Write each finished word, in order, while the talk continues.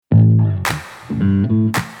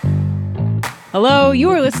Hello, you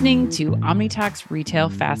are listening to OmniTalk's Retail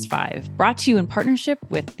Fast 5, brought to you in partnership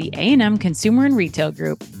with the A&M Consumer and Retail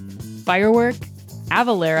Group, Firework,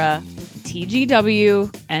 Avalara,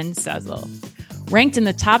 TGW, and Sezzle. Ranked in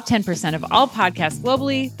the top 10% of all podcasts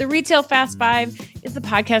globally, the Retail Fast 5 is the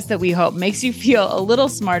podcast that we hope makes you feel a little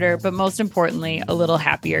smarter, but most importantly, a little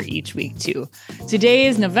happier each week too. Today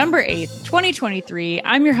is November 8th, 2023.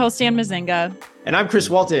 I'm your host, Ann Mazinga. And I'm Chris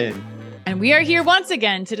Walton. And we are here once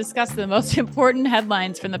again to discuss the most important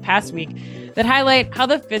headlines from the past week that highlight how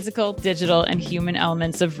the physical, digital, and human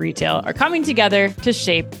elements of retail are coming together to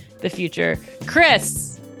shape the future.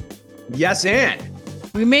 Chris. Yes, Ann.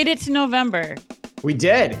 We made it to November. We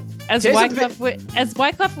did. As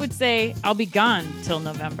Wyclef would say, I'll be gone till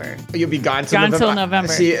November. You'll be gone till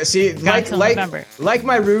November. See, like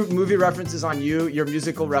my movie references on you, your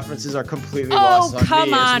musical references are completely lost on me. Oh,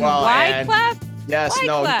 come on, well, Wyclef? Yes,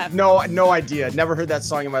 no idea. Never heard that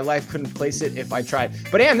song in my life. Couldn't place it if I tried.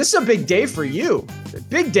 But Ann, this is a big day for you.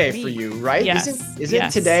 Big day for you, right? Yes.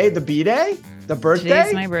 Isn't today the B-Day? The birthday?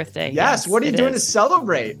 Today's my birthday. Yes. What are you doing to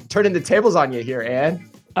celebrate? Turning the tables on you here, Ann.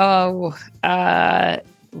 Oh,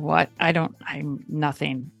 what? I'm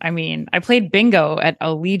nothing. I mean, I played bingo at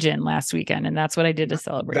Allegiant last weekend, and that's what I did to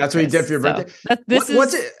celebrate. That's what you did for your birthday?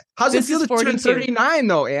 How's it feel to turn 39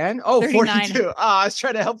 though, Ann? Oh, 39. 42. Oh, I was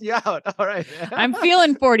trying to help you out. All right. I'm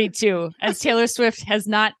feeling 42, as Taylor Swift has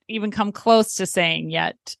not even come close to saying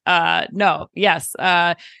yet. No. Yes.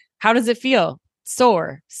 How does it feel?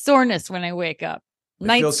 Soreness when I wake up.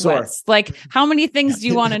 Night sweats. Like, how many things do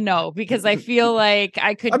you want to know? Because I feel like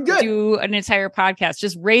I could do an entire podcast,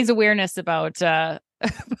 just raise awareness about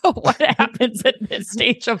what happens at this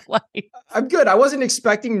stage of life. I'm good. I wasn't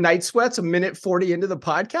expecting night sweats a minute 40 into the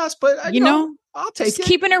podcast, but you know, I'll take it.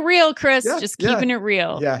 Keeping it real, Chris. Keeping it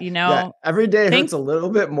real. Yeah. Every day hurts a little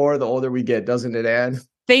bit more the older we get, doesn't it, Ann?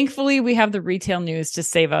 Thankfully, we have the retail news to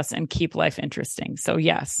save us and keep life interesting. So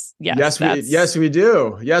yes, we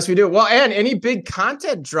do. Well, Ann, any big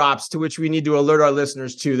content drops to which we need to alert our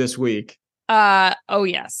listeners to this week? Oh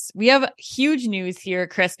yes, we have huge news here,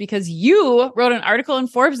 Chris, because you wrote an article in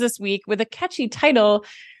Forbes this week with a catchy title.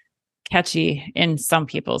 Catchy in some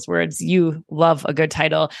people's words. You love a good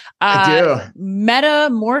title. I do.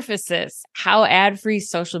 Metamorphosis: How ad-free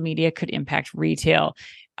social media could impact retail.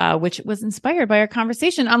 Which was inspired by our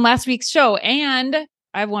conversation on last week's show. And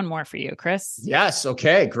I have one more for you, Chris. Yes.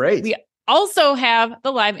 Okay, great. We also have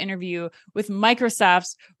the live interview with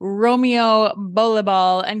Microsoft's Romeo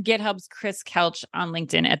Bolibal and GitHub's Chris Kelch on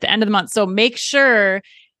LinkedIn at the end of the month. So make sure,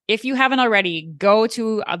 if you haven't already, go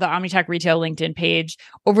to the OmniTalk Retail LinkedIn page.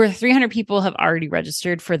 Over 300 people have already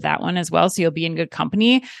registered for that one as well, so you'll be in good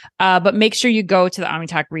company. But make sure you go to the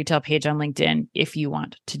OmniTalk Retail page on LinkedIn if you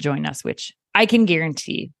want to join us, which I can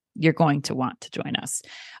guarantee you're going to want to join us.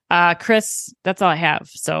 Chris, that's all I have.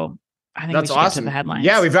 So I think that's we should awesome. Get to the headlines.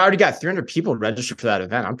 Yeah, we've already got 300 people registered for that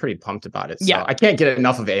event. I'm pretty pumped about it. So yeah. I can't get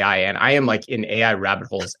enough of AI, and I am like in AI rabbit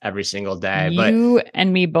holes every single day. You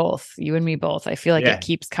and me both. I feel like it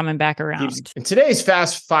keeps coming back around. In today's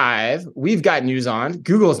Fast Five, we've got news on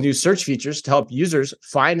Google's new search features to help users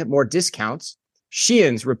find more discounts.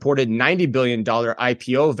 Shein's reported $90 billion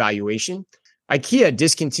IPO valuation. IKEA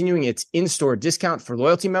discontinuing its in-store discount for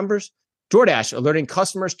loyalty members. DoorDash alerting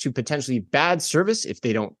customers to potentially bad service if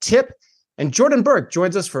they don't tip. And Jordan Burke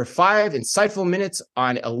joins us for 5 insightful minutes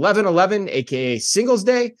on 11/11, aka Singles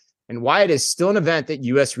Day, and why it is still an event that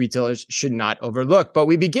U.S. retailers should not overlook. But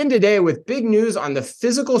we begin today with big news on the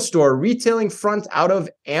physical store retailing front out of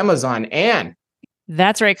Amazon. Ann.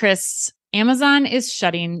 That's right, Chris. Amazon is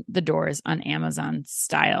shutting the doors on Amazon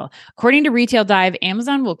Style. According to Retail Dive,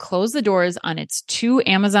 Amazon will close the doors on its 2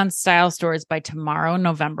 Amazon Style stores by tomorrow,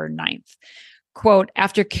 November 9th. Quote,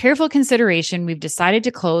 after careful consideration, we've decided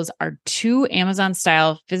to close our 2 Amazon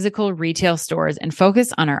Style physical retail stores and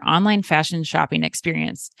focus on our online fashion shopping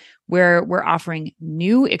experience, where we're offering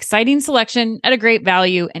new, exciting selection at a great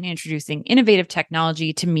value and introducing innovative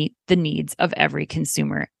technology to meet the needs of every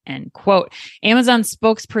consumer, end quote. Amazon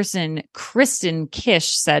spokesperson Kristen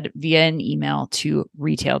Kish said via an email to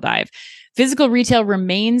Retail Dive. Physical retail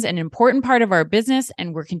remains an important part of our business,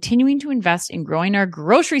 and we're continuing to invest in growing our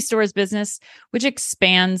grocery stores business, which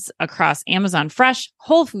expands across Amazon Fresh,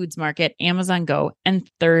 Whole Foods Market, Amazon Go, and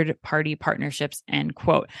third-party partnerships, end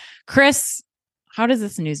quote. Chris, how does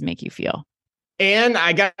this news make you feel? And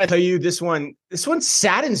I got to tell you, this one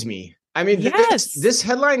saddens me. I mean, this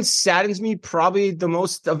headline saddens me probably the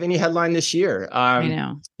most of any headline this year. I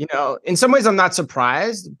know. You know, in some ways I'm not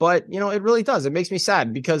surprised, but, you know, it really does. It makes me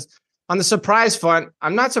sad because on the surprise front,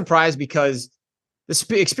 I'm not surprised because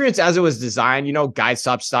experience as it was designed, guide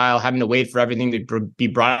stop style, having to wait for everything to be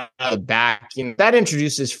brought out of the back, that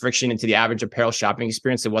introduces friction into the average apparel shopping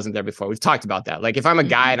experience that wasn't there before. We've talked about that. Like if I'm a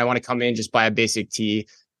guy and I want to come in, just buy a basic tee,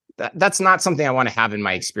 that's not something I want to have in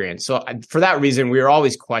my experience. So for that reason, we were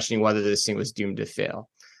always questioning whether this thing was doomed to fail.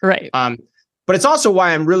 Right. But it's also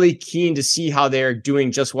why I'm really keen to see how they're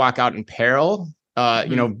doing just walk out apparel, by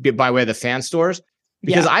way of the fan stores.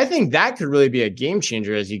 Because I think that could really be a game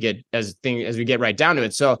changer as we get right down to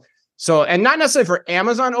it. So, and not necessarily for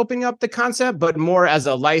Amazon opening up the concept, but more as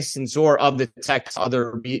a licensor of the tech to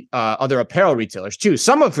other apparel retailers too.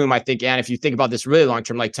 Some of whom I think, and if you think about this really long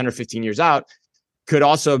term, like 10 or 15 years out, could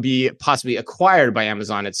also be possibly acquired by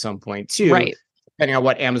Amazon at some point too, right? Depending on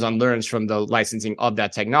what Amazon learns from the licensing of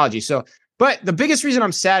that technology. So, but the biggest reason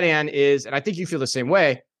I'm sad, Ann, is, and I think you feel the same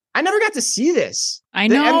way, I never got to see this. I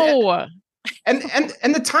know. And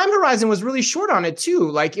the time horizon was really short on it too.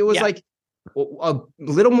 Like it was like a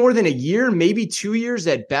little more than a year, maybe 2 years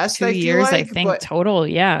at best. 2 years, I think total.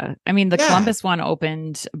 Yeah. I mean, the Columbus one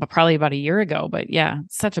opened probably about a year ago, but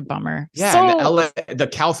such a bummer. Yeah. And the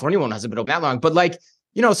California one hasn't been open that long, but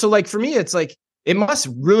so like for me, it's like, it must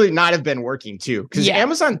really not have been working too. Because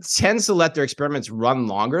Amazon tends to let their experiments run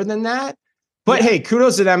longer than that. But hey,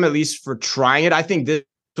 kudos to them at least for trying it. I think this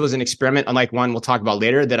was an experiment, unlike one we'll talk about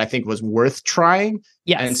later, that I think was worth trying.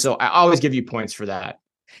 Yes. And so I always give you points for that.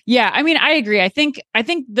 Yeah, I mean, I agree. I think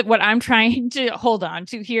that what I'm trying to hold on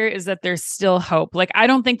to here is that there's still hope. Like, I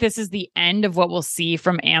don't think this is the end of what we'll see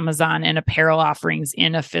from Amazon and apparel offerings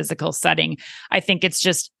in a physical setting. I think it's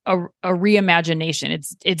just a reimagination.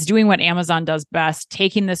 It's doing what Amazon does best,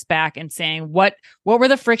 taking this back and saying, what were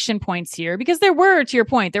the friction points here? Because there were, to your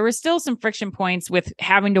point, there were still some friction points with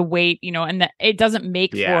having to wait, and that it doesn't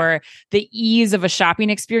make for the ease of a shopping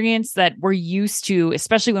experience that we're used to,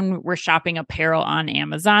 especially when we're shopping apparel on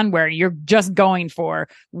Amazon, where you're just going for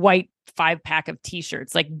white 5-pack of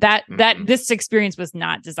t-shirts like that. This experience was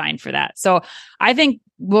not designed for that. So I think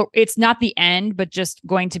it's not the end, but just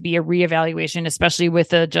going to be a reevaluation, especially with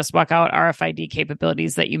the Just Walk Out RFID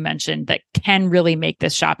capabilities that you mentioned that can really make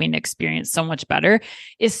this shopping experience so much better,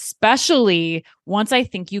 especially once I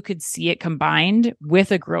think you could see it combined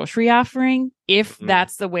with a grocery offering, if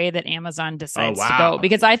that's the way that Amazon decides to go.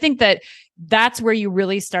 Because I think that's where you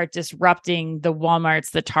really start disrupting the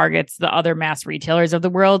Walmarts, the Targets, the other mass retailers of the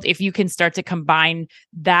world. If you can start to combine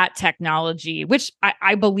that technology, which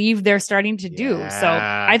I believe they're starting to do.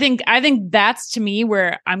 So I think that's, to me,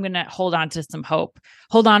 where I'm going to hold on to some hope.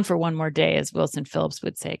 Hold on for one more day, as Wilson Phillips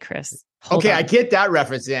would say, Chris. Hold on. I get that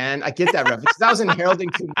reference, Ann. I get that reference. That was in Harold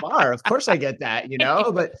and Kumar. Of course I get that,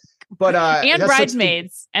 but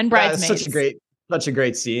and Bridesmaids. Such a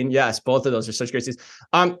great scene. Yes, both of those are such great scenes.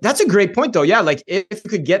 That's a great point though. Yeah, like if you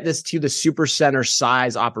could get this to the super center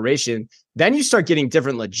size operation, then you start getting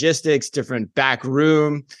different logistics, different back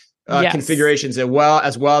room configurations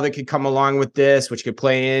as well that could come along with this, which could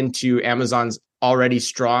play into Amazon's already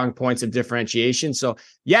strong points of differentiation. So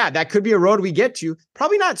that could be a road we get to.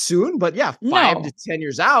 Probably not soon, but 5 to 10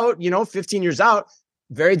 years out, 15 years out.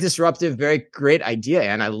 Very disruptive, very great idea,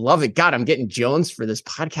 and I love it. God, I'm getting Jones for this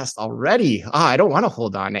podcast already. I don't want to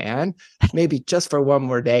hold on, Ann. Maybe just for one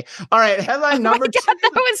more day. All right, headline number 2.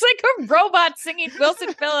 That was like a robot singing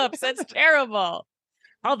Wilson Phillips. That's terrible.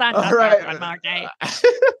 Hold on, one more day.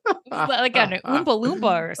 Like an Oompa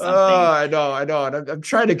Loompa or something. Oh, I know. And I'm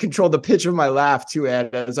trying to control the pitch of my laugh too, Ann,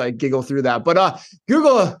 as I giggle through that. But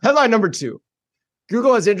Google, headline number 2.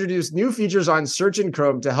 Google has introduced new features on Search and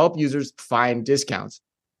Chrome to help users find discounts.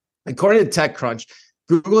 According to TechCrunch,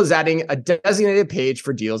 Google is adding a designated page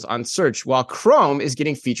for deals on search, while Chrome is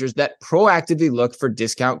getting features that proactively look for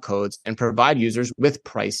discount codes and provide users with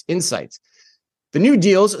price insights. The new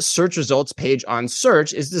deals search results page on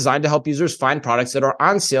Search is designed to help users find products that are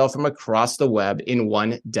on sale from across the web in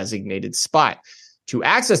one designated spot. To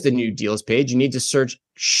access the new deals page, you need to search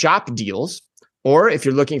Shop Deals. Or if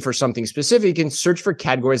you're looking for something specific, you can search for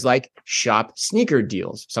categories like shop sneaker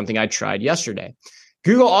deals, something I tried yesterday.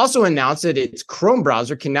 Google also announced that its Chrome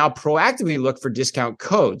browser can now proactively look for discount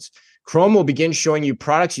codes. Chrome will begin showing you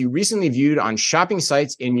products you recently viewed on shopping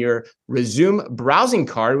sites in your resume browsing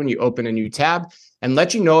card when you open a new tab and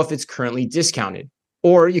let you know if it's currently discounted.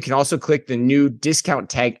 Or you can also click the new discount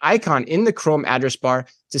tag icon in the Chrome address bar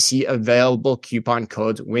to see available coupon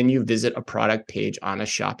codes when you visit a product page on a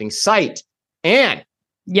shopping site. And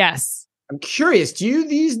yes, I'm curious, do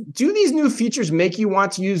these new features make you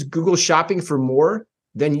want to use Google Shopping for more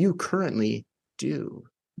than you currently do?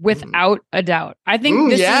 Without a doubt. I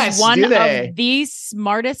think this is one of the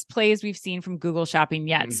smartest plays we've seen from Google Shopping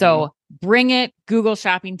yet. So bring it, Google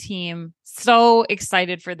Shopping team. So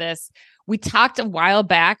excited for this. we talked a while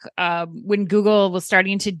back when Google was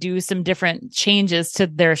starting to do some different changes to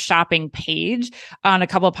their shopping page on a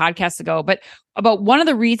couple of podcasts ago. But about one of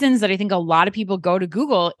the reasons that I think a lot of people go to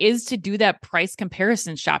Google is to do that price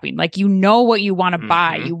comparison shopping. Like, you know what you want to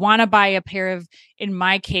buy. You want to buy a pair of, in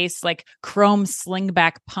my case, like chrome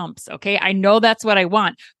slingback pumps. Okay. I know that's what I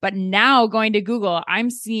want. But now going to Google, I'm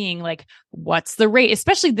seeing like, what's the rate,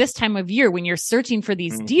 especially this time of year when you're searching for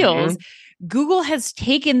these deals. Google has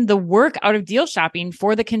taken the work out of deal shopping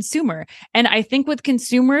for the consumer. And I think with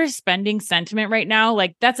consumer spending sentiment right now,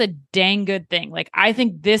 like, that's a dang good thing. Like, I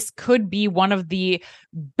think this could be one of the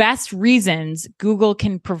best reasons Google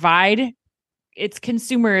can provide its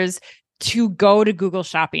consumers to go to Google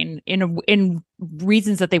shopping in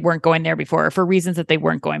reasons that they weren't going there before, or for reasons that they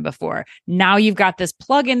weren't going before. Now you've got this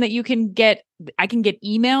plugin that you can get. I can get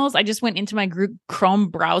emails. I just went into my Chrome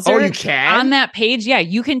browser. Oh, you can? On that page, yeah,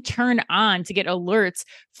 you can turn on to get alerts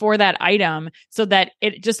for that item so that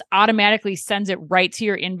it just automatically sends it right to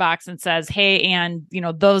your inbox and says, hey, and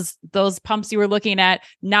those pumps you were looking at,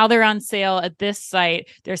 now they're on sale at this site.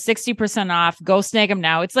 They're 60% off. Go snag them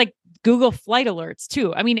now. It's like Google flight alerts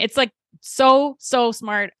too. I mean, it's like so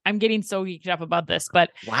smart. I'm getting so geeked up about this,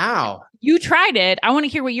 but wow, you tried it. I want to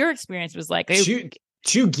hear what your experience was like.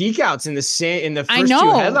 Two geek outs in the first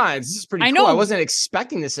two headlines. This is pretty cool. I wasn't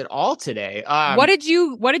expecting this at all today. What did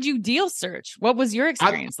you deal search? What was your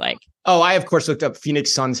experience like? Oh, I of course looked up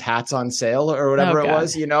Phoenix Suns hats on sale or whatever it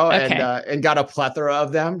was, and got a plethora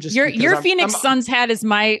of them. Just your Phoenix Suns hat is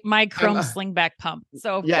my chrome slingback pump.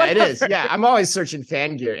 So yeah, it is. Yeah, I'm always searching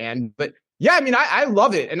fan gear, but yeah, I mean, I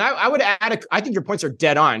love it. And I would add, I think your points are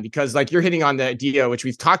dead on, because like you're hitting on the idea, which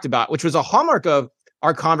we've talked about, which was a hallmark of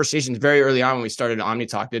our conversations very early on when we started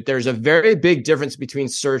OmniTalk, that there's a very big difference between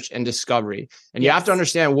search and discovery. And you have to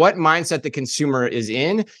understand what mindset the consumer is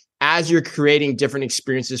in as you're creating different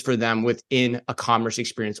experiences for them within a commerce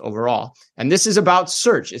experience overall. And this is about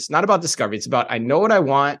search. It's not about discovery. It's about, I know what I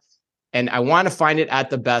want and I want to find it at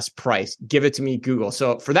the best price. Give it to me, Google.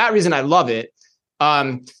 So for that reason, I love it.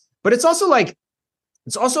 But it's also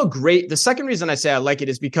great. The second reason I say I like it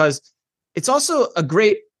is because it's also a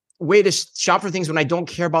great way to shop for things when I don't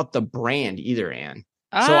care about the brand either, Anne.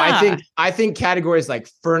 So I think categories like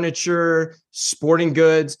furniture, sporting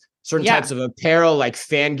goods, certain types of apparel, like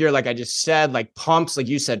fan gear, like I just said, like pumps, like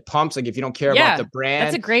you said, pumps, like if you don't care about the brand.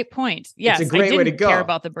 That's a great point. Yes, it's a great way to go. I didn't care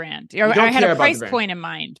about the brand. I had a price point in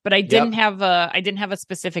mind, but I didn't have a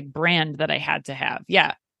specific brand that I had to have.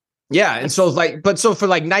 Yeah. Yeah. And so so for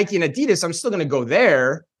like Nike and Adidas, I'm still going to go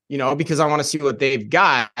there, because I want to see what they've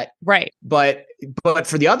got. Right. But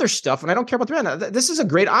for the other stuff, and I don't care about the brand, this is a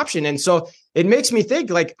great option. And so it makes me think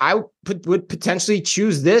like I would potentially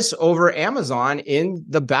choose this over Amazon in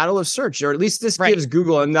the battle of search, or at least this gives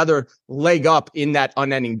Google another leg up in that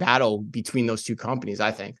unending battle between those two companies,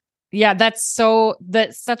 I think. Yeah, that's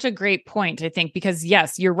such a great point, I think, because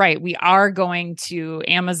yes, you're right. We are going to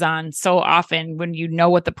Amazon so often when you know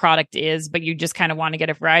what the product is, but you just kind of want to get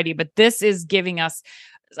a variety. But this is giving us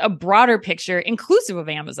a broader picture, inclusive of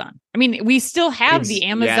Amazon. I mean, we still have the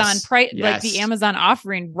Amazon like the Amazon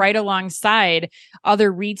offering right alongside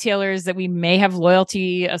other retailers that we may have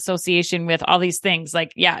loyalty association with, all these things.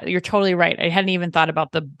 Like, yeah, you're totally right. I hadn't even thought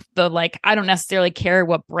about the like, I don't necessarily care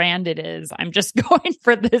what brand it is. I'm just going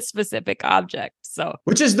for this specific object. So,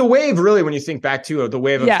 which is the wave, really, when you think back to the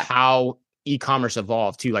wave of how e-commerce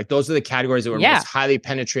evolved too. Like, those are the categories that were most highly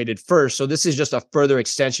penetrated first. So this is just a further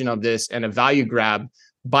extension of this and a value grab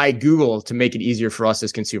by Google to make it easier for us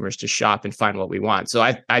as consumers to shop and find what we want. So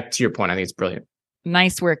I to your point, I think it's brilliant.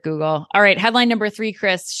 Nice work, Google. All right. Headline number 3,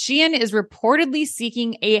 Chris. Shein is reportedly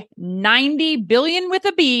seeking a $90 billion with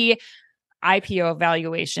a B IPO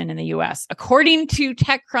valuation in the US. According to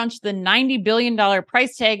TechCrunch, the $90 billion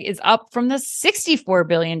price tag is up from the $64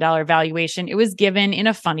 billion valuation it was given in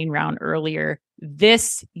a funding round earlier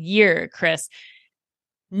this year, Chris.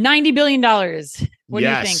 $90 billion. What do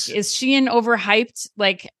you think? Is Shein overhyped?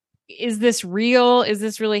 Like, is this real? Is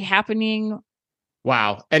this really happening?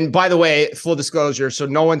 Wow. And by the way, full disclosure, so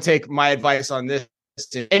no one take my advice on this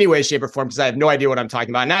in any way, shape, or form, because I have no idea what I'm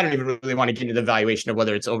talking about. And I don't even really want to get into the valuation of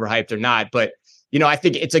whether it's overhyped or not. But, I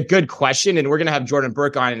think it's a good question. And we're going to have Jordan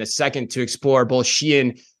Burke on in a second to explore both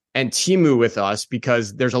Shein and Temu with us,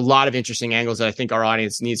 because there's a lot of interesting angles that I think our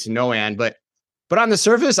audience needs to know, Anne. But on the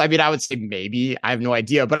surface, I mean, I would say maybe. I have no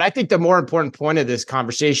idea. But I think the more important point of this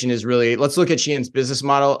conversation is really, let's look at Shein's business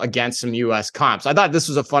model against some US comps. I thought this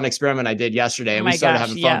was a fun experiment I did yesterday. And we started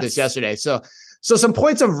having fun with this yesterday. So So some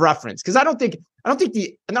points of reference, because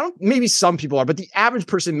maybe some people are, but the average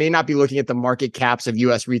person may not be looking at the market caps of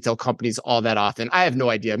U.S. retail companies all that often. I have no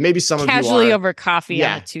idea. Maybe some of you are. Casually over coffee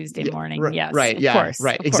on a Tuesday morning. Yes. Right. Of course.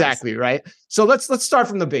 Right. Of Exactly. course. Right. So let's start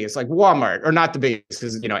from the biggest, like Walmart, or not the biggest,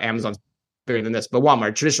 because Amazon's bigger than this, but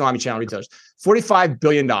Walmart, traditional omnichannel retailers, $45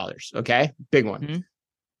 billion. Okay. Big one. Mm-hmm.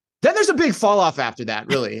 Then there's a big fall off after that,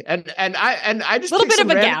 really. And I just a little bit of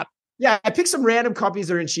a gap. Yeah, I picked some random companies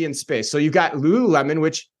that are in Shein space. So you've got Lululemon,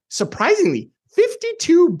 which surprisingly,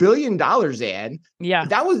 $52 billion, Ann. Yeah.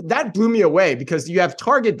 That blew me away, because you have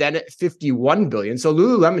Target then at $51 billion. So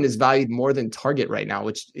Lululemon is valued more than Target right now,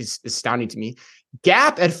 which is astounding to me.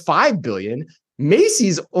 Gap at $5 billion.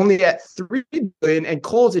 Macy's only at $3 billion, and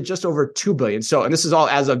Kohl's at just over $2 billion. So, and this is all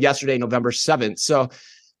as of yesterday, November 7th. So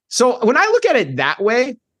when I look at it that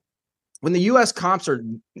way, when the US comps are,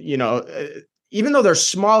 even though they're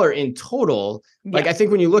smaller in total, like I think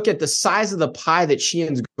when you look at the size of the pie that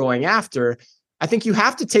Shein's going after, I think you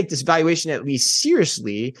have to take this valuation at least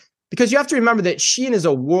seriously, because you have to remember that Shein is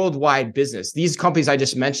a worldwide business. These companies I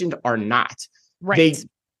just mentioned are not. Right.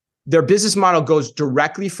 Their business model goes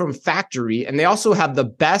directly from factory, and they also have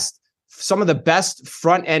some of the best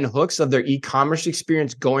front end hooks of their e-commerce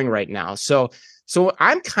experience going right now. So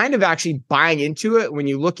I'm kind of actually buying into it when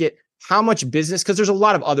you look at how much business, because there's a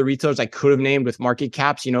lot of other retailers I could have named with market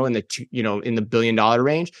caps, in the $1 billion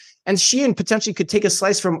range, and Shein potentially could take a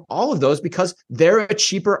slice from all of those because they're a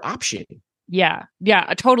cheaper option. Yeah,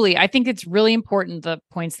 totally. I think it's really important, the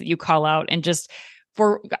points that you call out, and just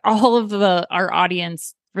for all of our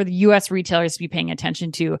audience, for the US retailers to be paying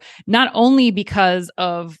attention to, not only because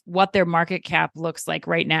of what their market cap looks like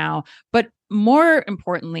right now, but more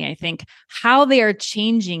importantly, I think how they are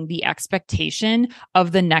changing the expectation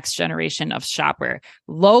of the next generation of shopper.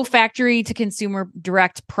 Low factory to consumer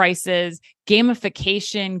direct prices,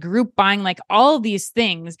 gamification, group buying, like all of these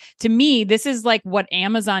things. To me, this is like what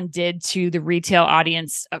Amazon did to the retail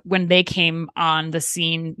audience when they came on the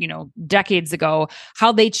scene, decades ago,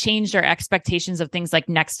 how they changed our expectations of things like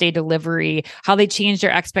next day delivery, how they changed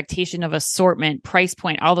their expectation of assortment, price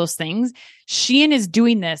point, all those things. Shein is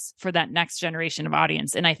doing this for that next generation of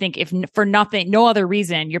audience. And I think if for no other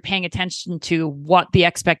reason, you're paying attention to what the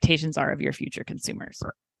expectations are of your future consumers.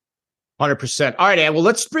 100%. All right, Ann. Well,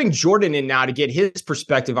 let's bring Jordan in now to get his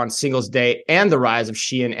perspective on Singles Day and the rise of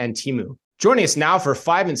Shein and Temu. Joining us now for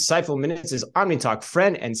 5 insightful minutes is OmniTalk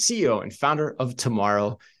friend and CEO and founder of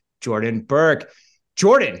Tomorrow, Jordan Burke.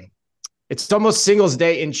 Jordan, it's almost Singles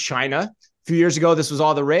Day in China. A few years ago, this was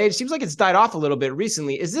all the rage. Seems like it's died off a little bit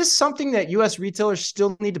recently. Is this something that U.S. retailers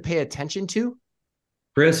still need to pay attention to?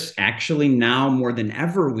 Chris, actually now more than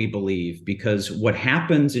ever, we believe, because what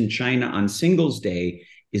happens in China on Singles Day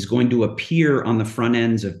is going to appear on the front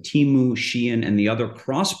ends of Temu, Shein, and the other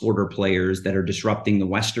cross-border players that are disrupting the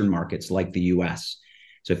Western markets like the US.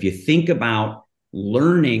 So if you think about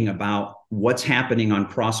learning about what's happening on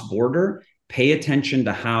cross-border, pay attention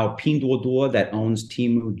to how Pinduoduo, that owns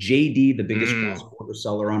Temu, JD, the biggest cross-border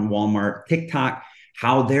seller on Walmart, TikTok,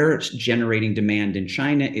 how they're generating demand in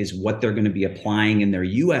China is what they're going to be applying in their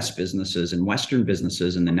US businesses and Western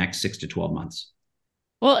businesses in the next 6 to 12 months.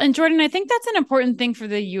 Well, and Jordan, I think that's an important thing for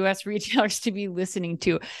the U.S. retailers to be listening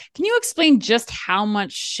to. Can you explain just how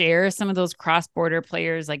much share some of those cross-border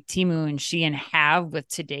players like Temu and Shein have with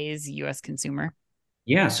today's U.S. consumer?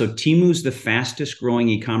 Yeah, so Temu's the fastest growing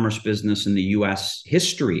e-commerce business in the U.S.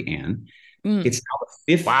 history, Ann. It's now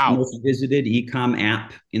the 5th most visited e-com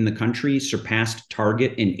app in the country, surpassed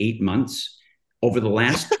Target in 8 months. Over the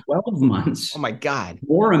last 12 months, oh my God,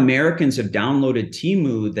 more Americans have downloaded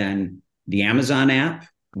Temu than the Amazon app,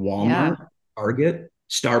 Walmart, Target,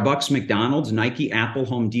 Starbucks, McDonald's, Nike, Apple,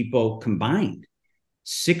 Home Depot combined.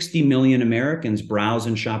 60 million Americans browse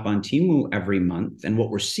and shop on Temu every month. And what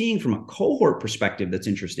we're seeing from a cohort perspective that's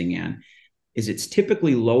interesting, Ann, is it's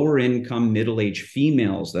typically lower income, middle-aged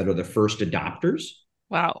females that are the first adopters.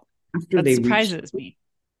 Wow. That surprises me.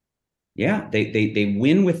 Yeah, they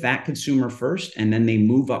win with that consumer first, and then they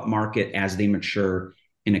move up market as they mature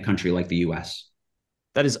in a country like the US.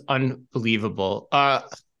 That is unbelievable. All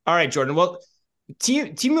right, Jordan. Well,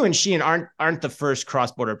 Temu and Shein aren't the first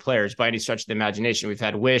cross-border players by any stretch of the imagination. We've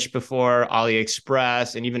had Wish before,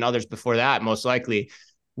 AliExpress, and even others before that, most likely.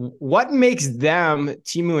 What makes them,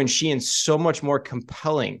 Temu and Shein, so much more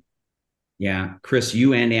compelling? Yeah, Chris,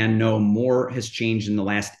 you and Ann know more has changed in the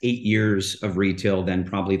last 8 years of retail than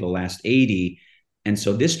probably the last 80. And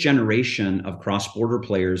so this generation of cross-border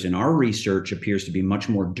players in our research appears to be much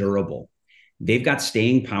more durable. They've got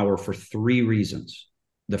staying power for 3 reasons.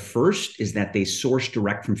 The first is that they source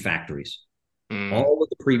direct from factories. All of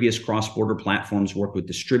the previous cross-border platforms work with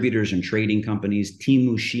distributors and trading companies.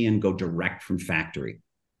 Temu, Shein go direct from factory.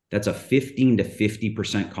 That's a 15 to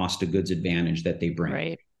 50% cost of goods advantage that they bring.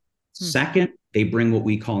 Right. Second, they bring what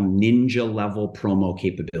we call ninja level promo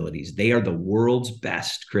capabilities. They are the world's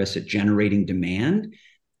best, Chris, at generating demand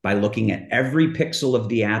by looking at every pixel of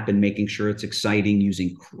the app and making sure it's exciting,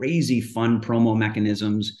 using crazy fun promo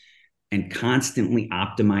mechanisms, and constantly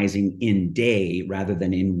optimizing in day rather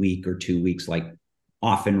than in week or 2 weeks, like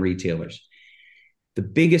often retailers. The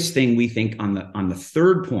biggest thing we think on the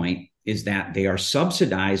third point is that they are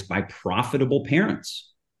subsidized by profitable parents.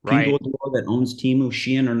 Right. Pinduoduo that owns Temu,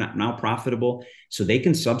 Shein are now profitable, so they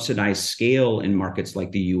can subsidize scale in markets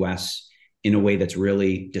like the US in a way that's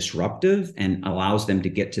really disruptive and allows them to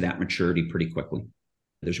get to that maturity pretty quickly.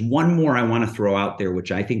 There's one more I want to throw out there,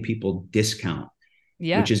 which I think people discount,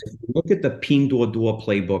 which is if you look at the Pinduoduo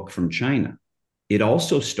playbook from China, it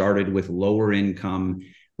also started with lower income,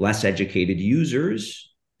 less educated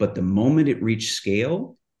users, but the moment it reached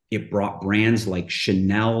scale, it brought brands like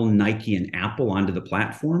Chanel, Nike, and Apple onto the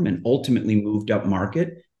platform and ultimately moved up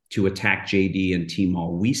market to attack JD and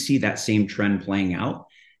Tmall. We see that same trend playing out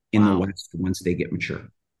in the West once they get mature.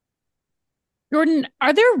 Jordan,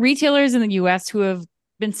 are there retailers in the US who have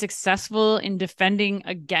been successful in defending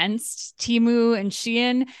against Temu and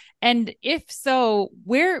Shein? And if so,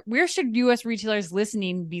 where should US retailers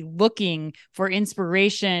listening be looking for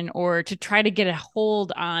inspiration or to try to get a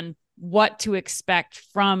hold on what to expect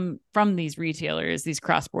from these retailers, these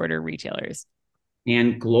cross-border retailers?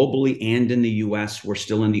 And globally and in the US, we're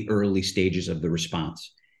still in the early stages of the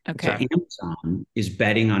response. Okay. So Amazon is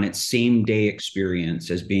betting on its same day experience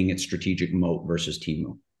as being its strategic moat versus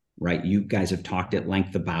Temu, right? You guys have talked at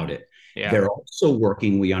length about it. Yeah. They're also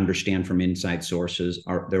working, we understand from inside sources,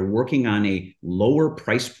 they're working on a lower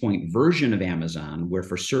price point version of Amazon where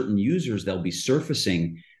for certain users, they'll be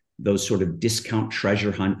surfacing those sort of discount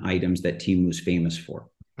treasure hunt items that Temu is famous for.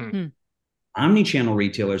 Omnichannel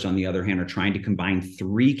retailers, on the other hand, are trying to combine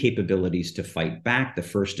three capabilities to fight back. The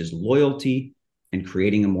first is loyalty and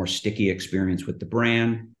creating a more sticky experience with the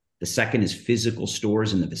brand. The second is physical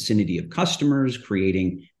stores in the vicinity of customers,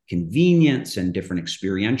 creating convenience and different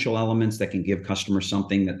experiential elements that can give customers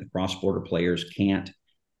something that the cross-border players can't.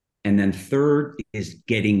 And then third is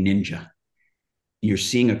getting ninja. You're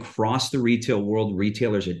seeing across the retail world,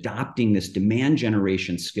 retailers adopting this demand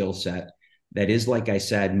generation skill set that is, like I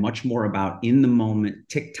said, much more about in the moment,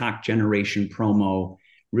 TikTok generation promo,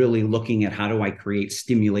 really looking at how do I create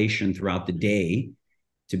stimulation throughout the day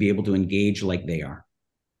to be able to engage like they are.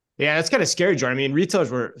 Yeah, that's kind of scary, Jordan. I mean,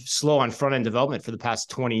 retailers were slow on front-end development for the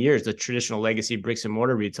past 20 years, the traditional legacy bricks and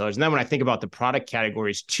mortar retailers. And then when I think about the product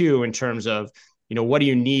categories too, in terms of, what do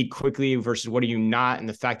you need quickly versus what do you not? And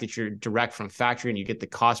the fact that you're direct from factory and you get the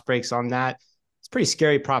cost breaks on that, it's a pretty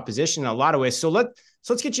scary proposition in a lot of ways. So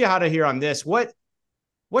let's get you out of here on this. What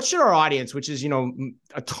should our audience, which is,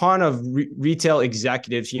 a ton of retail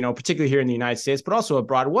executives, particularly here in the United States, but also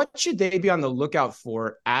abroad, what should they be on the lookout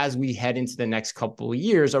for as we head into the next couple of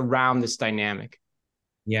years around this dynamic?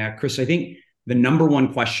 Yeah, Chris, I think the number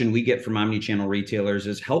one question we get from omnichannel retailers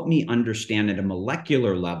is help me understand at a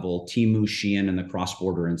molecular level, Temu, Shein, and the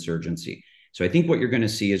cross-border insurgency. So I think what you're going to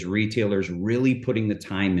see is retailers really putting the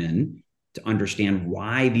time in to understand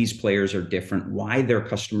why these players are different, why their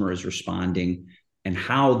customer is responding, and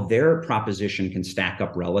how their proposition can stack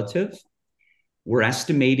up relative. We're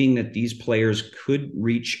estimating that these players could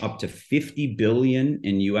reach up to 50 billion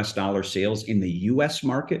in US dollar sales in the US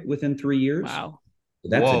market within 3 years. Wow. So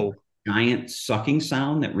that's a giant sucking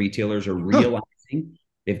sound that retailers are realizing.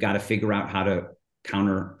 They've got to figure out how to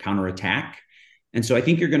counterattack. And so I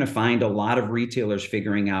think you're going to find a lot of retailers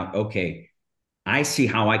figuring out, okay, I see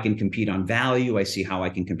how I can compete on value. I see how I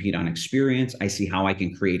can compete on experience. I see how I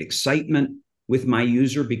can create excitement with my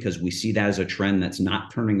user because we see that as a trend that's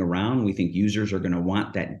not turning around. We think users are going to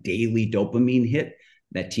want that daily dopamine hit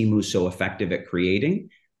that Temu is so effective at creating.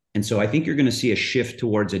 And so I think you're going to see a shift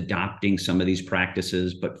towards adopting some of these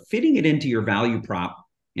practices, but fitting it into your value prop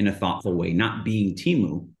in a thoughtful way, not being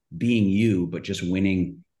Temu, being you, but just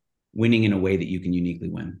winning in a way that you can uniquely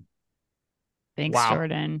win. Thanks,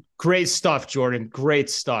 Jordan. Great stuff, Jordan. Great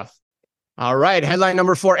stuff. All right. Headline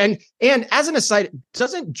number 4. And as an aside,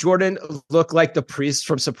 doesn't Jordan look like the priest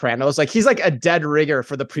from Sopranos? Like he's like a dead ringer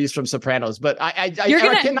for the priest from Sopranos, but you're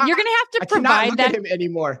going to have to provide that at him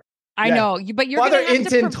anymore. I know, but you're Father going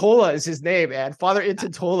to have Intantola is his name, man. Father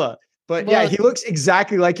Intantola. But yeah, he looks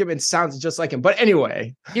exactly like him and sounds just like him. But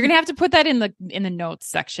anyway, you're gonna have to put that in the notes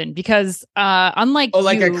section because unlike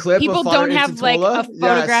like a clip people of don't have like a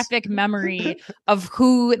photographic memory of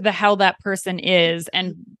who the hell that person is,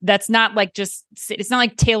 and that's not like it's not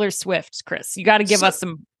like Taylor Swift, Chris. You got to give us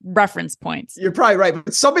some reference points. You're probably right,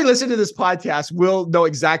 but somebody listening to this podcast will know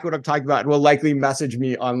exactly what I'm talking about and will likely message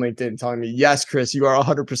me on LinkedIn telling me, yes, Chris, you are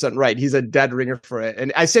 100% right. He's a dead ringer for it.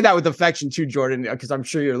 And I say that with affection too, Jordan, because I'm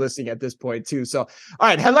sure you're listening at this point too. So, all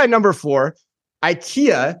right, headline number 4,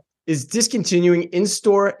 IKEA is discontinuing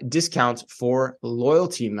in-store discounts for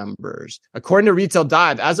loyalty members. According to Retail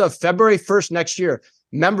Dive, as of February 1st next year,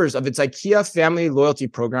 members of its IKEA family loyalty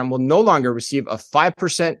program will no longer receive a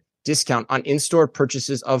 5% discount on in-store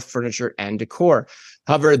purchases of furniture and decor.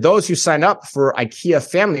 However, those who sign up for IKEA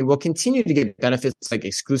family will continue to get benefits like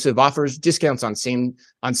exclusive offers, discounts on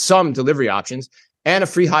some delivery options, and a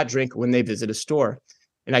free hot drink when they visit a store.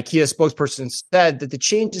 An IKEA spokesperson said that the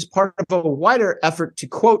change is part of a wider effort to,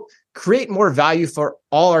 quote, create more value for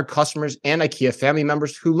all our customers and IKEA family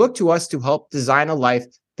members who look to us to help design a life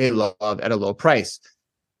they love at a low price.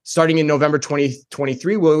 Starting in November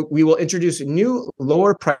 2023, we will introduce new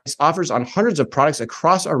lower price offers on hundreds of products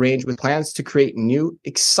across our range with plans to create new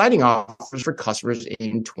exciting offers for customers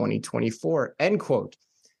in 2024, end quote.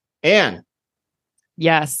 And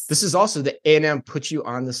yes, this is also the A&M put you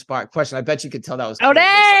on the spot question. I bet you could tell that was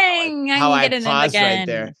dang! how I paused right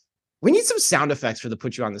there. We need some sound effects for the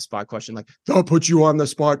put you on the spot question, like the put you on the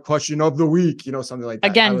spot question of the week, something like that.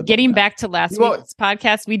 Again, getting back to last week's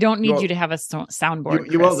podcast, we don't need you to have a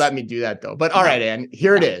soundboard. You won't let me do that though. But all right, Ann,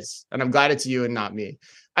 here it is. And I'm glad it's you and not me.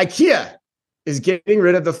 IKEA is getting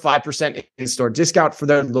rid of the 5% in-store discount for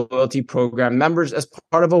their loyalty program members as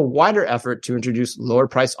part of a wider effort to introduce lower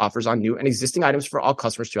price offers on new and existing items for all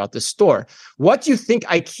customers throughout the store. What do you think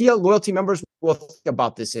IKEA loyalty members will think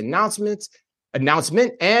about this announcement?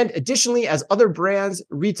 And additionally, as other brands,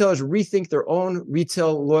 retailers rethink their own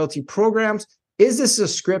retail loyalty programs, is this a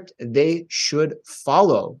script they should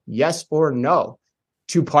follow? Yes or no?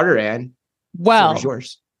 Two-parter, Ann. Well,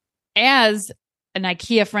 yours. As an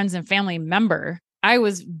IKEA friends and family member, I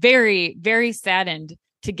was very, very saddened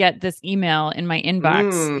to get this email in my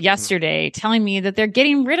inbox yesterday telling me that they're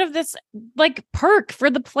getting rid of this like perk for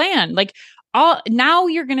the plan. Like, now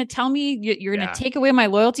you're going to tell me you're going to take away my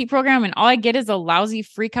loyalty program and all I get is a lousy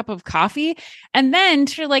free cup of coffee. And then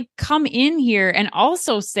to like come in here and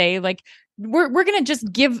also say like, we're going to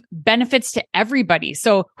just give benefits to everybody.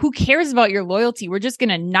 So who cares about your loyalty? We're just going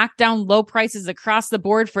to knock down low prices across the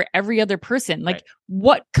board for every other person. Like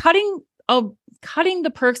what cutting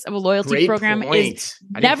the perks of a loyalty program is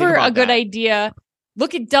never a good idea.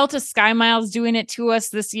 Look at Delta Sky Miles doing it to us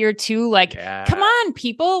this year too. Like, come on,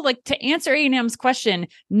 people. Like, to answer A&M's question,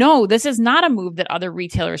 no, this is not a move that other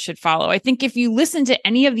retailers should follow. I think if you listen to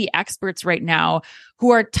any of the experts right now who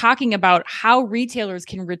are talking about how retailers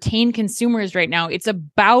can retain consumers right now, it's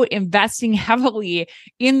about investing heavily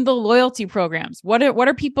in the loyalty programs. What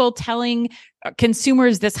are people telling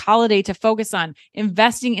consumers this holiday to focus on?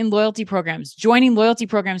 Investing in loyalty programs, joining loyalty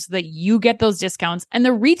programs so that you get those discounts and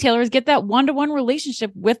the retailers get that one-to-one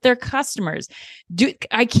relationship with their customers.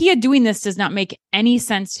 IKEA doing this does not make any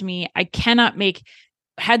sense to me. I cannot make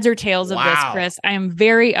heads or tails of this, Chris. I am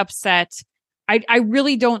very upset. I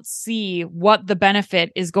really don't see what the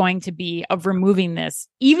benefit is going to be of removing this.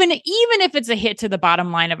 Even if it's a hit to the bottom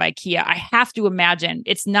line of IKEA, I have to imagine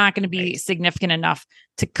it's not going to be significant enough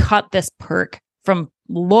to cut this perk from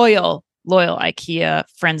loyal IKEA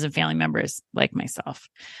friends and family members like myself.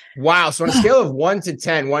 Wow. So on a scale of 1 to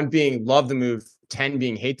 10, 1 being love the move, 10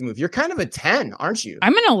 being hate the move, you're kind of a 10, aren't you?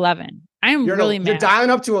 I'm an 11. I'm really mad. You're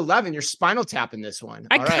dialing up to 11. You're spinal tapping this one.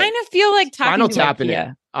 I kind of feel like talking to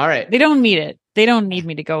IKEA. All right. They don't need it. They don't need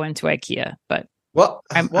me to go into IKEA, but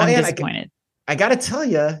I'm disappointed. I got to tell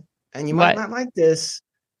you, and you might not like this,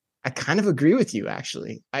 I kind of agree with you,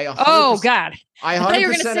 actually. Oh, God. I thought you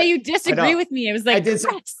were going to say you disagree with me. It was like,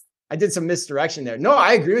 I did some misdirection there. No,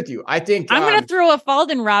 I agree with you. I think I'm going to throw a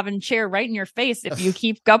Falden Robin chair right in your face if you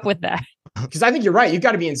keep up with that. Because I think you're right. You've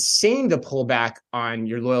got to be insane to pull back on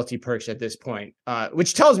your loyalty perks at this point,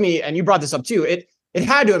 which tells me, and you brought this up too, it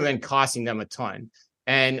had to have been costing them a ton.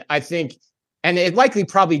 And I think, and it likely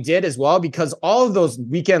probably did as well, because all of those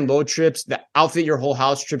weekend low trips, the outfit your whole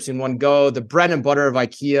house trips in one go, the bread and butter of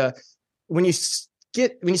IKEA, when you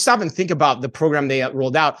stop and think about the program they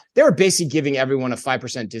rolled out, they were basically giving everyone a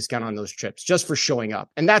 5% discount on those trips just for showing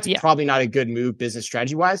up. And that's probably not a good move business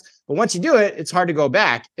strategy wise. But once you do it, it's hard to go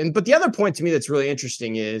back. But the other point to me that's really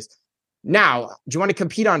interesting is, now, do you want to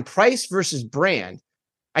compete on price versus brand?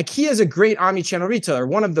 IKEA is a great omnichannel retailer,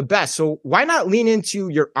 one of the best. So why not lean into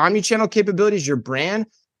your omnichannel capabilities, your brand,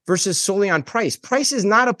 versus solely on price? Price is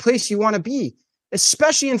not a place you want to be,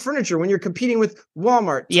 especially in furniture when you're competing with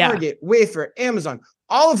Walmart, Target, Wayfair, Amazon,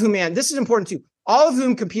 all of whom, man, this is important too, all of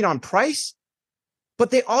whom compete on price, but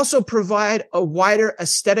they also provide a wider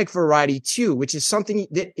aesthetic variety too, which is something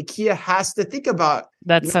that IKEA has to think about.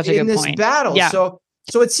 That's such a good point. In this battle. Yeah.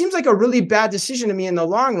 So it seems like a really bad decision to me in the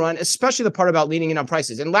long run, especially the part about leaning in on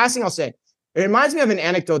prices. And last thing I'll say, it reminds me of an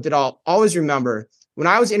anecdote that I'll always remember. When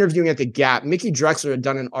I was interviewing at the Gap, Mickey Drexler had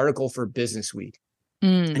done an article for Business Week.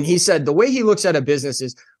 And he said the way he looks at a business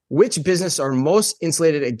is which business are most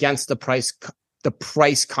insulated against the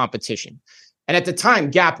price competition. And at the time,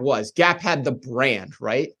 Gap had the brand,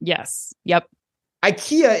 right? Yes. Yep.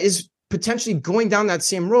 IKEA is potentially going down that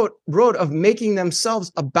same road of making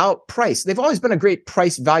themselves about price. They've always been a great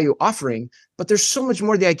price value offering, but there's so much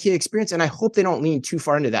more to the IKEA experience. And I hope they don't lean too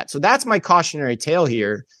far into that. So that's my cautionary tale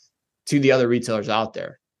here to the other retailers out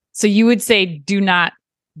there. So you would say, do not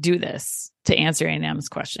do this, to answer Anam's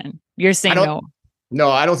question. You're saying no. No,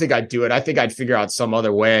 I don't think I'd do it. I think I'd figure out some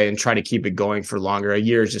other way and try to keep it going for longer. A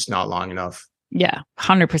year is just not long enough. Yeah,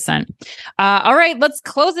 100%. All right, let's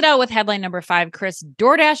close it out with headline number 5, Chris.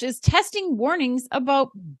 DoorDash is testing warnings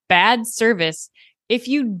about bad service if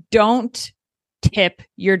you don't tip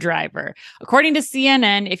your driver. According to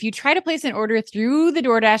CNN, if you try to place an order through the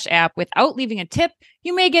DoorDash app without leaving a tip,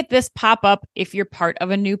 you may get this pop-up if you're part of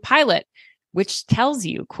a new pilot, which tells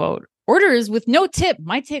you, quote, orders with no tip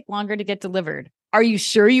might take longer to get delivered. Are you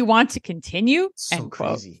sure you want to continue? So end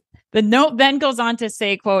crazy. Quote. The note then goes on to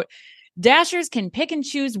say, quote, Dashers can pick and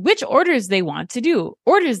choose which orders they want to do.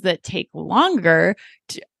 Orders that take longer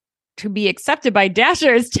to be accepted by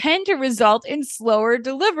Dashers tend to result in slower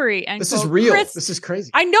delivery. And this is real. Chris, this is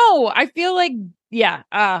crazy. I know. I feel like,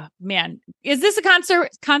 man, is this a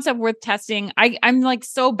concept worth testing? I'm like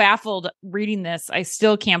so baffled reading this. I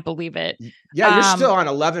still can't believe it. Yeah, you're still on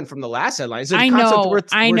 11 from the last headline. Is it I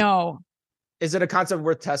know. Is it a concept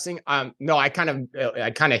worth testing? No, I kind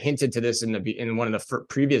of hinted to this in one of the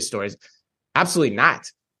previous stories. Absolutely not.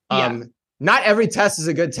 Not every test is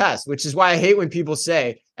a good test, which is why I hate when people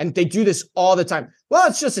say, and they do this all the time, well,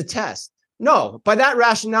 it's just a test. No, by that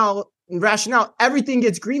rationale, everything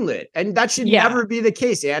gets greenlit, and that should never be the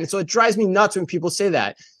case. And so it drives me nuts when people say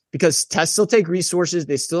that, because tests still take resources,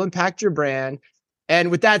 they still impact your brand.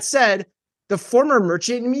 And with that said, the former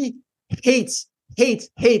merchant in me hates. I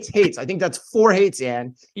think that's 4 hates,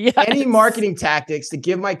 Ann. Yes. Any marketing tactics to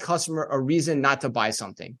give my customer a reason not to buy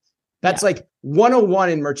something. That's like 101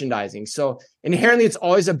 in merchandising. So inherently, it's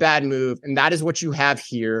always a bad move. And that is what you have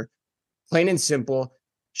here. Plain and simple.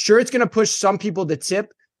 Sure, it's going to push some people to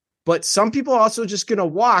tip, but some people are also just going to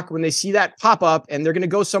walk when they see that pop up, and they're going to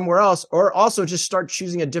go somewhere else, or also just start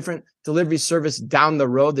choosing a different delivery service down the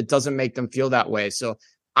road that doesn't make them feel that way. So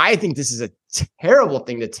I think this is a terrible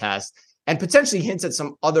thing to test, and potentially hints at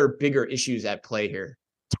some other bigger issues at play here.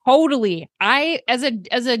 Totally. As a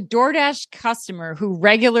DoorDash customer who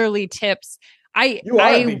regularly tips, You are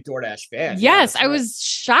a big DoorDash fan. Yes, I was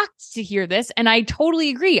shocked to hear this, and I totally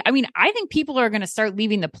agree. I mean, I think people are going to start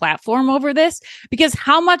leaving the platform over this, because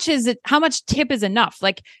how much tip is enough?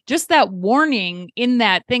 Like, just that warning in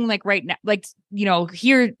that thing, like right now, like,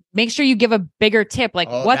 here, make sure you give a bigger tip. Like,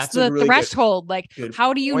 what's the really threshold? Good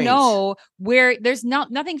how do you know where there's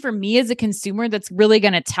nothing for me as a consumer that's really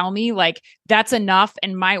going to tell me like that's enough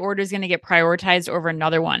and my order is going to get prioritized over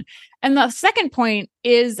another one? And the second point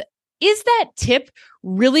is that tip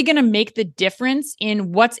really going to make the difference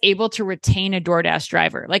in what's able to retain a DoorDash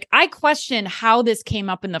driver? Like, I question how this came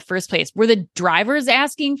up in the first place. Were the drivers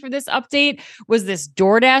asking for this update? Was this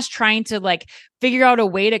DoorDash trying to like figure out a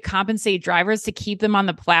way to compensate drivers to keep them on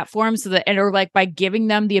the platform or like by giving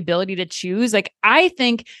them the ability to choose? Like, I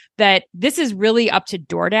think that this is really up to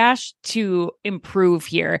DoorDash to improve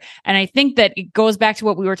here. And I think that it goes back to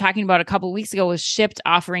what we were talking about a couple of weeks ago with Shipt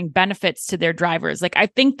offering benefits to their drivers. Like, I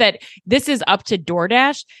think that this is up to DoorDash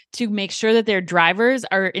to make sure that their drivers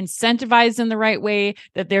are incentivized in the right way,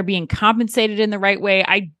 that they're being compensated in the right way.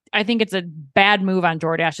 I think it's a bad move on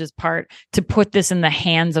DoorDash's part to put this in the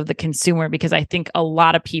hands of the consumer, because I think a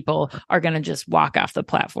lot of people are going to just walk off the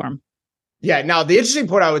platform. Yeah. Now, the interesting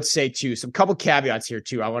point I would say too, some couple caveats here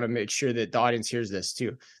too. I want to make sure that the audience hears this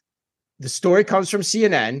too. The story comes from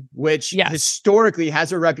CNN, which historically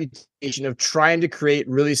has a reputation of trying to create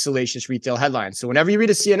really salacious retail headlines. So whenever you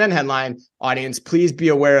read a CNN headline, audience, please be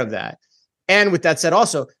aware of that. And with that said,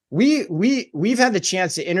 also, we've had the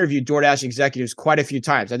chance to interview DoorDash executives quite a few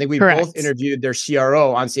times. I think we both interviewed their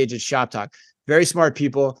CRO on stage at Shop Talk. Very smart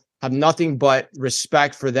people. have nothing but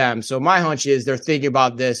respect for them. So my hunch is they're thinking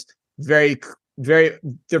about this they're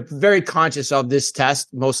very conscious of this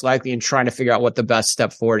test, most likely, and trying to figure out what the best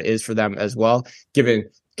step forward is for them as well, given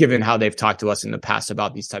how they've talked to us in the past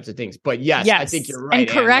about these types of things. But yes, I think you're right. And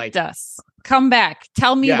correct us. Come back.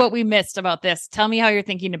 Tell me what we missed about this. Tell me how you're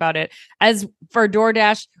thinking about it. As for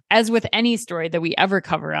DoorDash, as with any story that we ever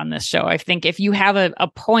cover on this show, I think if you have a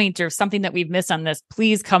point or something that we've missed on this,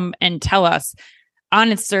 please come and tell us. On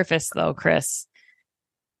its surface, though, Chris,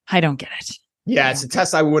 I don't get it. Yeah, it's a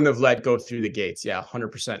test I wouldn't have let go through the gates. Yeah,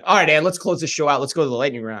 100%. All right, Ann, let's close the show out. Let's go to the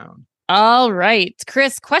lightning round. All right,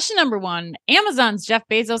 Chris, question number 1. Amazon's Jeff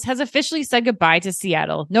Bezos has officially said goodbye to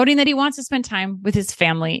Seattle, noting that he wants to spend time with his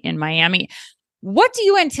family in Miami. What do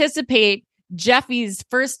you anticipate Jeffy's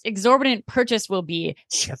first exorbitant purchase will be?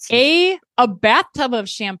 A bathtub of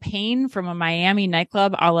champagne from a Miami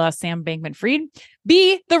nightclub a la Sam Bankman-Fried.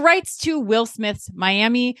 B, the rights to Will Smith's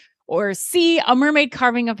Miami. Or C, a mermaid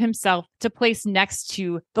carving of himself to place next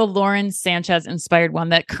to the Lauren Sanchez inspired one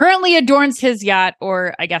that currently adorns his yacht.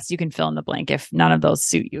 Or I guess you can fill in the blank if none of those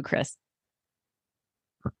suit you, Chris.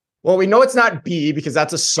 Well, we know it's not B because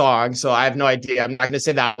that's a song, so I have no idea. I'm not going to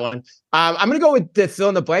say that one. I'm going to go with the fill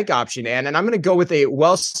in the blank option, Ann, and I'm going to go with a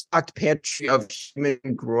well-stocked pantry of human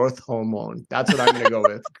growth hormone. That's what I'm going to go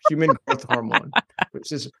with, human growth hormone,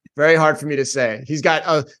 which is very hard for me to say. He's got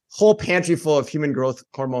a whole pantry full of human growth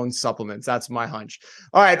hormone supplements. That's my hunch.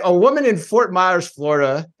 All right, a woman in Fort Myers,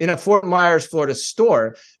 Florida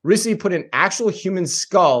store recently put an actual human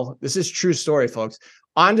skull, this is true story, folks,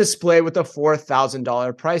 on display with a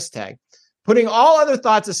 $4,000 price tag. Putting all other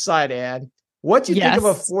thoughts aside, Ann, what do you think of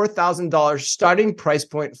a $4,000 starting price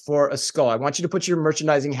point for a skull? I want you to put your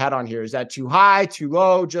merchandising hat on here. Is that too high, too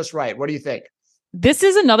low, just right? What do you think? This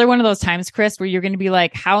is another one of those times, Chris, where you're going to be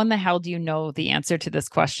like, how in the hell do you know the answer to this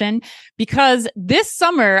question? Because this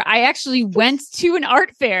summer, I actually went to an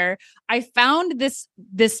art fair. I found this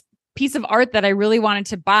piece of art that I really wanted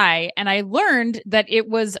to buy, and I learned that it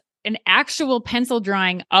was an actual pencil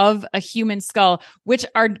drawing of a human skull, which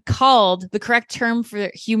are called, the correct term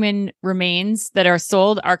for human remains that are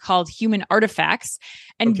sold are called human artifacts.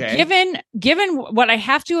 And given what I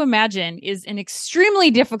have to imagine is an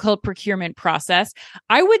extremely difficult procurement process,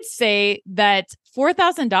 I would say that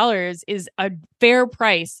 $4,000 is a fair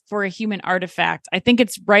price for a human artifact. I think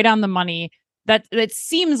it's right on the money. That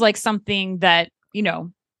seems like something that,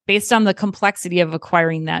 based on the complexity of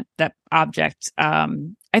acquiring that object,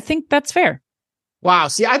 I think that's fair. Wow.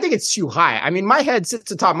 See, I think it's too high. I mean, my head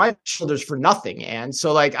sits atop my shoulders for nothing. And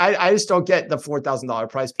so I just don't get the $4,000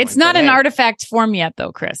 price point. It's not an artifact form yet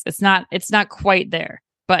though, Chris. It's not quite there,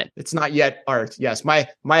 but it's not yet art. Yes. My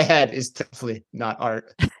head is definitely not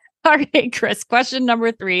art. All right, Chris, question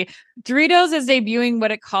number 3. Doritos is debuting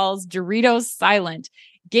what it calls Doritos Silent.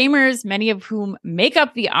 Gamers, many of whom make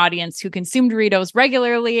up the audience who consume Doritos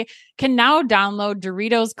regularly, can now download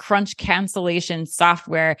Doritos Crunch cancellation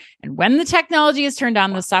software. And when the technology is turned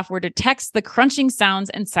on, the software detects the crunching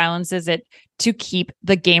sounds and silences it to keep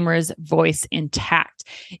the gamer's voice intact.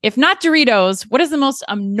 If not Doritos, what is the most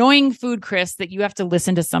annoying food, Chris, that you have to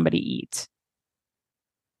listen to somebody eat?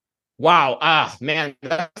 Wow. Man,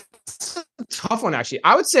 that's a tough one, actually.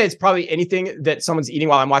 I would say it's probably anything that someone's eating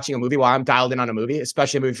while I'm watching a movie, while I'm dialed in on a movie,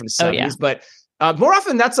 especially a movie from the 70s. Yeah. But more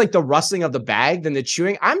often that's like the rustling of the bag than the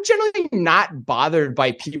chewing. I'm generally not bothered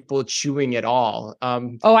by people chewing at all. I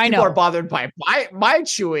know. People are bothered by my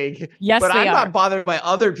chewing, but I'm not bothered by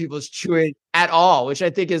other people's chewing at all, which I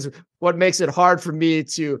think is what makes it hard for me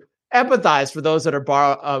to empathize for those that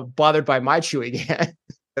are bothered by my chewing.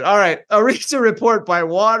 All right. A recent report by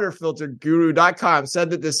waterfilterguru.com said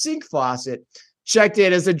that the sink faucet checked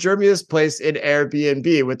in as the germiest place in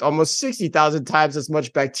Airbnb with almost 60,000 times as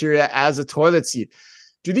much bacteria as a toilet seat.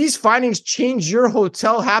 Do these findings change your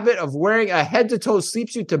hotel habit of wearing a head-to-toe sleep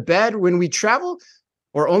suit to bed when we travel,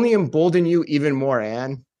 or only embolden you even more,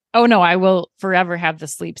 Anne? Oh, no, I will forever have the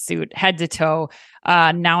sleep suit head to toe.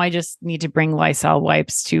 Now I just need to bring Lysol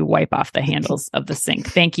wipes to wipe off the handles of the sink.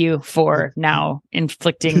 Thank you for now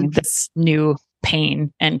inflicting this new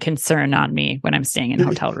pain and concern on me when I'm staying in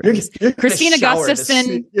hotel rooms. Christina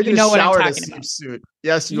Gustafson, you know what I'm talking about. Suit.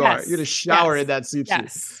 Yes, you are. You're going to shower in that sleep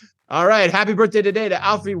suit. All right. Happy birthday today to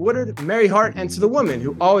Alfie Woodard, Mary Hart, and to the woman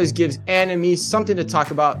who always gives Ann and me something to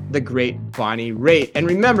talk about, the great Bonnie Raitt. And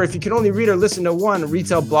remember, if you can only read or listen to one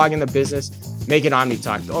retail blog in the business, make it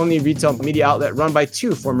OmniTalk, the only retail media outlet run by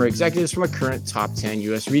 2 former executives from a current top 10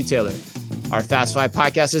 U.S. retailer. Our Fast 5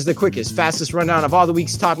 podcast is the quickest, fastest rundown of all the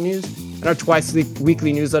week's top news. And our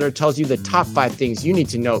twice-weekly newsletter tells you the top 5 things you need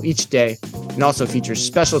to know each day and also features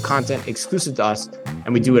special content exclusive to us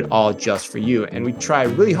and we do it all just for you. And we try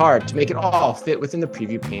really hard to make it all fit within the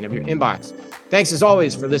preview pane of your inbox. Thanks as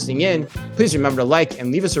always for listening in. Please remember to like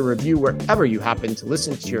and leave us a review wherever you happen to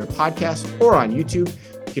listen to your podcast or on YouTube.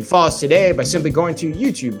 You can follow us today by simply going to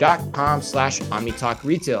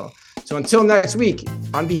youtube.com/OmniTalkRetail. So until next week,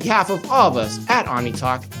 on behalf of all of us at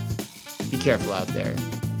OmniTalk, be careful out there.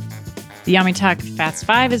 The OmniTalk Fast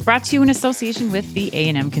 5 is brought to you in association with the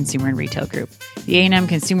A&M Consumer and Retail Group. The A&M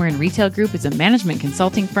Consumer and Retail Group is a management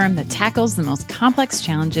consulting firm that tackles the most complex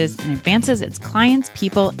challenges and advances its clients,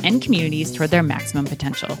 people, and communities toward their maximum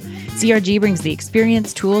potential. CRG brings the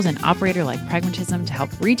experience, tools, and operator-like pragmatism to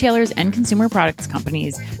help retailers and consumer products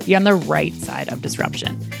companies be on the right side of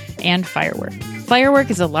disruption. And Firework.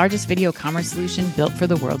 Firework is the largest video commerce solution built for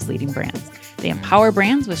the world's leading brands. They empower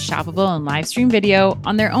brands with shoppable and live stream video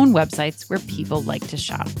on their own websites where people like to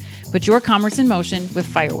shop. Put your commerce in motion with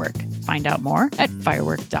Firework. Find out more at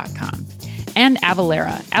firework.com. And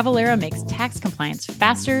Avalara. Avalara makes tax compliance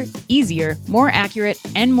faster, easier, more accurate,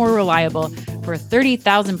 and more reliable for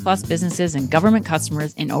 30,000 plus businesses and government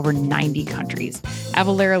customers in over 90 countries.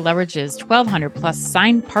 Avalara leverages 1,200 plus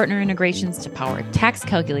signed partner integrations to power tax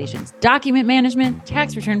calculations, document management,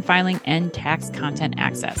 tax return filing, and tax content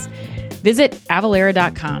access. Visit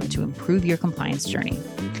avalara.com to improve your compliance journey.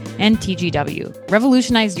 And TGW.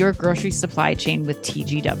 Revolutionize your grocery supply chain with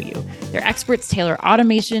TGW. Their experts tailor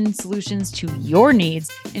automation solutions to your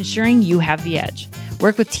needs, ensuring you have the edge.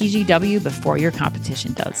 Work with TGW before your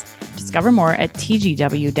competition does. Discover more at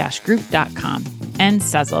tgw-group.com. And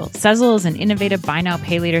Sezzle. Sezzle is an innovative buy now,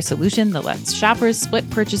 pay later solution that lets shoppers split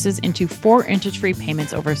purchases into 4 interest-free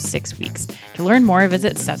payments over 6 weeks. To learn more,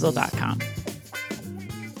 visit Sezzle.com.